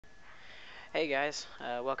Hey guys,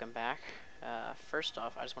 welcome back. First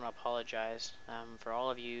off, I just want to apologize for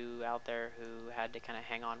all of you out there who had to kind of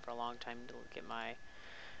hang on for a long time to get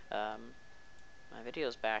um, my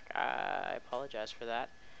videos back. I apologize for that.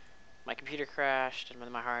 My computer crashed, and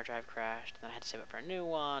then my hard drive crashed, and then I had to save it for a new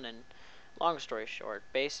one. And long story short,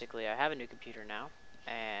 basically, I have a new computer now,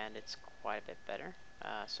 and it's quite a bit better.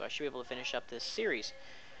 So I should be able to finish up this series,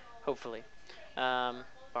 hopefully,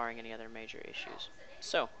 barring any other major issues.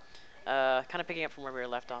 So. Kind of picking up from where we were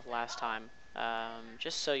left off last time,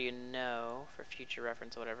 just so you know, for future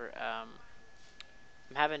reference or whatever,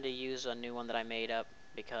 I'm having to use a new one that I made up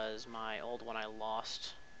because my old one I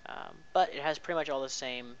lost. But it has pretty much all the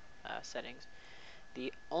same settings.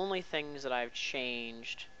 The only things that I've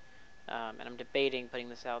changed, and I'm debating putting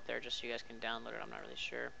this out there just so you guys can download it, I'm not really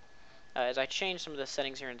sure, is I changed some of the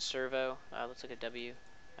settings here in Servo. Let's look at W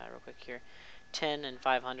real quick here. 10 and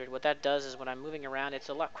 500. What that does is when I'm moving around, it's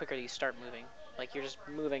a lot quicker that you start moving. Like you're just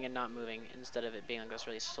moving and not moving instead of it being like this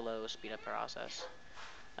really slow speed up process.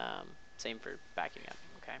 Same for backing up.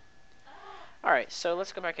 Okay. All right. So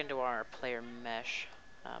let's go back into our player mesh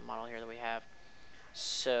model here that we have.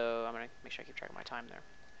 So I'm gonna make sure I keep track of my time there.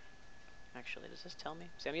 Actually, does this tell me?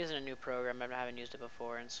 See, I'm using a new program. I haven't used it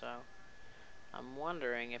before, and so I'm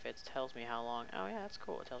wondering if it tells me how long. Oh yeah, that's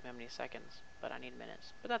cool. It tells me how many seconds, but I need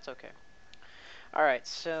minutes. But that's okay. Alright,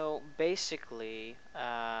 so basically,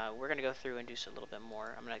 we're going to go through and do a little bit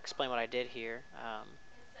more. I'm going to explain what I did here.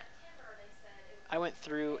 I went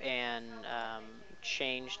through and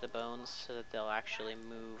changed the bones so that they'll actually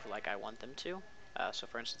move like I want them to. So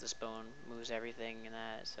for instance, this bone moves everything and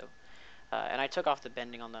that. So, and I took off the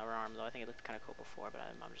bending on the arm, though I think it looked kind of cool before, but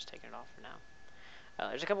I'm just taking it off for now.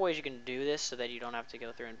 There's a couple ways you can do this so that you don't have to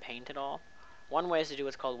go through and paint it all. One way is to do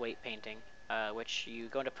what's called weight painting, which you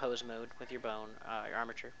go into pose mode with your bone, your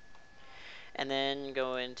armature, and then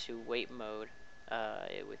go into weight mode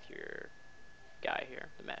with your guy here,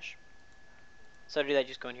 the mesh. So to do that,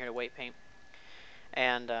 just go in here to weight paint,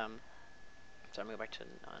 and so I'm going to go back to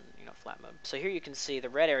flat mode. So here you can see the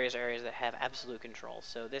red areas are areas that have absolute control.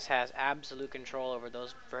 So this has absolute control over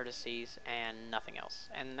those vertices and nothing else,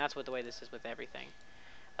 and that's what the way this is with everything.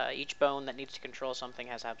 Each bone that needs to control something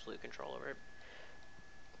has absolute control over it.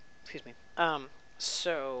 Excuse me.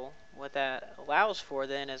 So what that allows for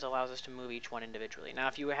then is allows us to move each one individually. Now,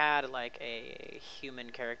 if you had like a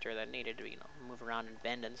human character that needed to move around and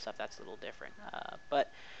bend and stuff, that's a little different.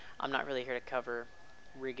 But I'm not really here to cover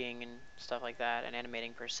rigging and stuff like that and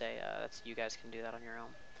animating per se. That's you guys can do that on your own.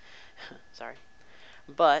 Sorry.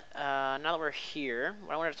 But now that we're here,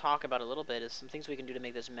 what I want to talk about a little bit is some things we can do to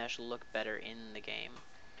make this mesh look better in the game.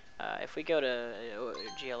 If we go to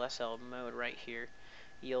GLSL mode right here,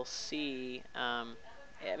 you'll see, I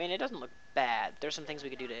mean, it doesn't look bad. There's some things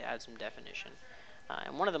we could do to add some definition.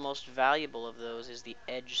 And one of the most valuable of those is the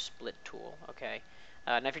edge split tool, okay?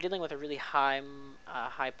 Now, if you're dealing with a really high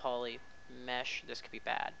poly mesh, this could be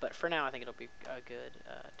bad. But for now, I think it'll be a good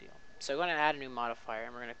deal. So we're going to add a new modifier,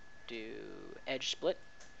 and we're going to do edge split.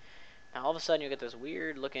 Now, all of a sudden, you'll get this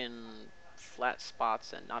weird looking flat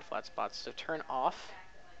spots and not flat spots. So turn off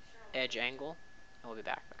edge angle, and we'll be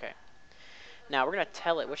back. Okay. Now we're going to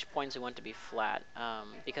tell it which points we want to be flat,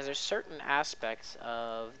 because there's certain aspects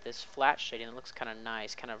of this flat shading that looks kind of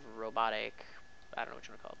nice, kind of robotic. I don't know what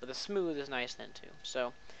you want to call it, but the smooth is nice then too.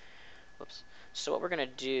 So, whoops. So what we're going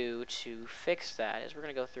to do to fix that is we're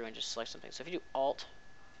going to go through and just select something. So if you do Alt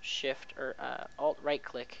Shift or Alt right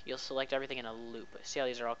click, you'll select everything in a loop. See how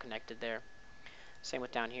these are all connected there? Same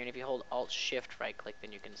with down here. And if you hold Alt Shift right click,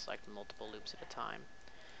 then you can select multiple loops at a time.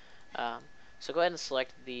 So go ahead and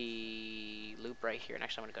select the loop right here. And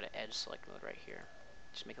actually, I'm going to go to edge select mode right here.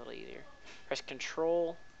 Just make it a little easier. Press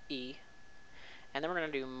Control E. And then we're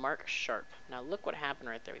going to do mark sharp. Now look what happened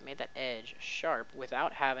right there. We made that edge sharp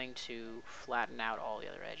without having to flatten out all the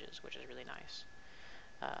other edges, which is really nice.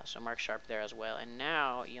 So mark sharp there as well. And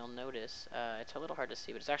now you'll notice it's a little hard to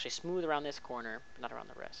see, but it's actually smooth around this corner, but not around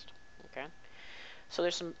the rest. Okay. So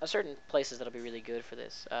there's some certain places that'll be really good for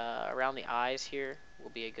this. Around the eyes here will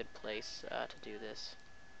be a good place to do this.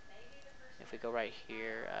 If we go right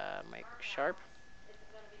here, make sharp.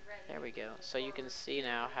 There we go. So you can see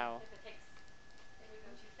now how.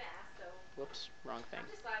 Whoops, wrong thing.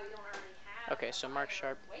 Okay, so mark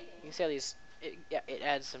sharp. You can see how these. It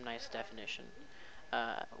adds some nice definition.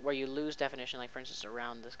 Where you lose definition, like for instance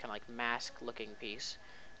around this kind of like mask-looking piece,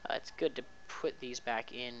 it's good to put these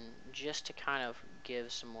back in just to kind of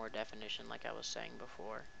give some more definition, like I was saying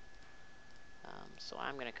before. So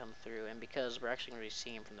I'm going to come through, and because we're actually going to be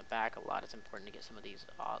seeing from the back a lot, it's important to get some of these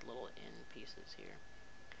odd little in pieces here.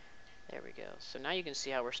 There we go. So now you can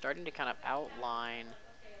see how we're starting to kind of outline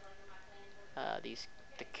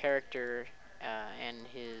the character and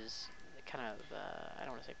his kind of I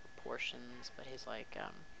don't want to say proportions, but his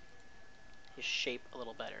shape a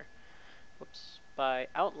little better. Whoops. By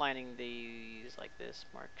outlining these like this,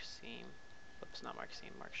 mark seam. Whoops, not mark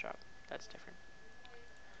seam, mark shop. That's different.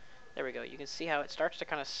 There we go. You can see how it starts to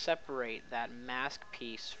kind of separate that mask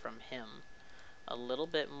piece from him a little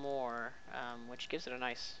bit more, which gives it a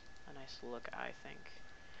nice look, I think.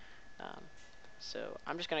 Um, so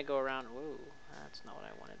I'm just gonna go around. Whoa, that's not what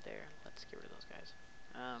I wanted there. Let's get rid of those guys.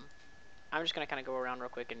 I'm just gonna kind of go around real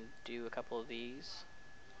quick and do a couple of these.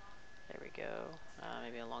 There we go.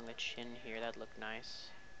 Maybe along the chin here. That'd look nice.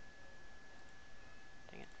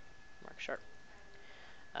 Dang it. Mark sharp.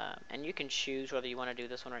 And you can choose whether you want to do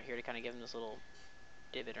this one right here to kind of give him this little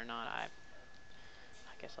divot or not. I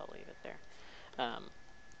guess I'll leave it there.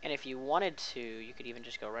 And if you wanted to, you could even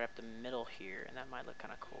just go right up the middle here, and that might look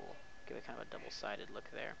kind of cool. Give it kind of a double-sided look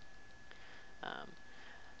there.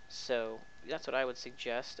 So that's what I would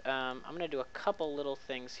suggest. I'm going to do a couple little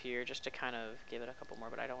things here just to kind of give it a couple more,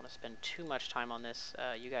 but I don't want to spend too much time on this.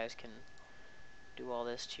 You guys can do all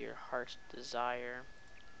this to your heart's desire.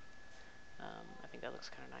 I think that looks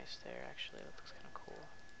kind of nice there, actually. That looks kind of cool.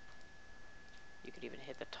 You could even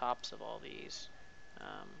hit the tops of all these.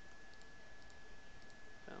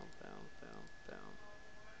 Boom, boom, boom, boom.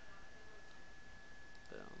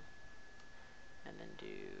 Boom. And then do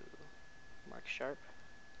mark sharp.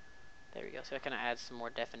 There we go. So that kind of adds some more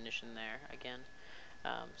definition there again.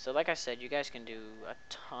 So like I said, you guys can do a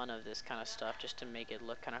ton of this kind of stuff just to make it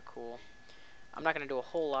look kind of cool. I'm not going to do a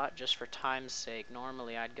whole lot just for time's sake.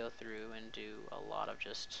 Normally I'd go through and do a lot of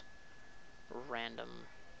just random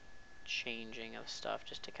changing of stuff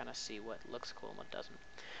just to kind of see what looks cool and what doesn't.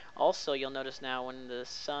 Also, you'll notice now when the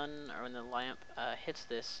sun or when the lamp hits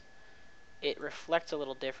this, it reflects a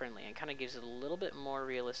little differently and kind of gives it a little bit more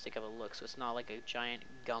realistic of a look, so it's not like a giant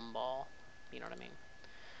gumball, you know what I mean?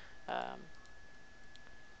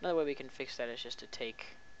 Another way we can fix that is just to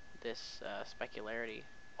take this specularity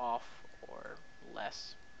off or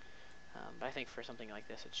less. But I think for something like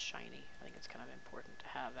this, it's shiny. I think it's kind of important to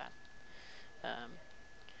have that.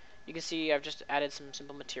 You can see I've just added some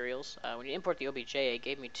simple materials. When you import the OBJ, it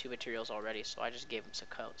gave me 2 materials already, so I just gave them some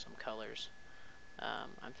colors.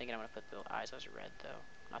 I'm thinking I'm going to put the eyes as red, though.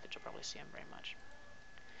 Not that you'll probably see them very much.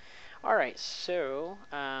 Alright, so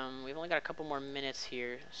we've only got a couple more minutes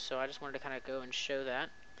here, so I just wanted to kind of go and show that.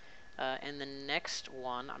 In the next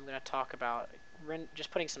one, I'm going to talk about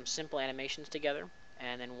just putting some simple animations together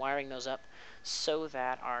and then wiring those up so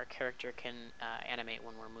that our character can animate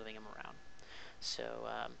when we're moving him around. So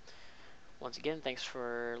once again, thanks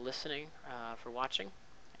for listening, for watching,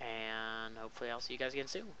 and hopefully I'll see you guys again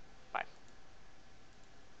soon.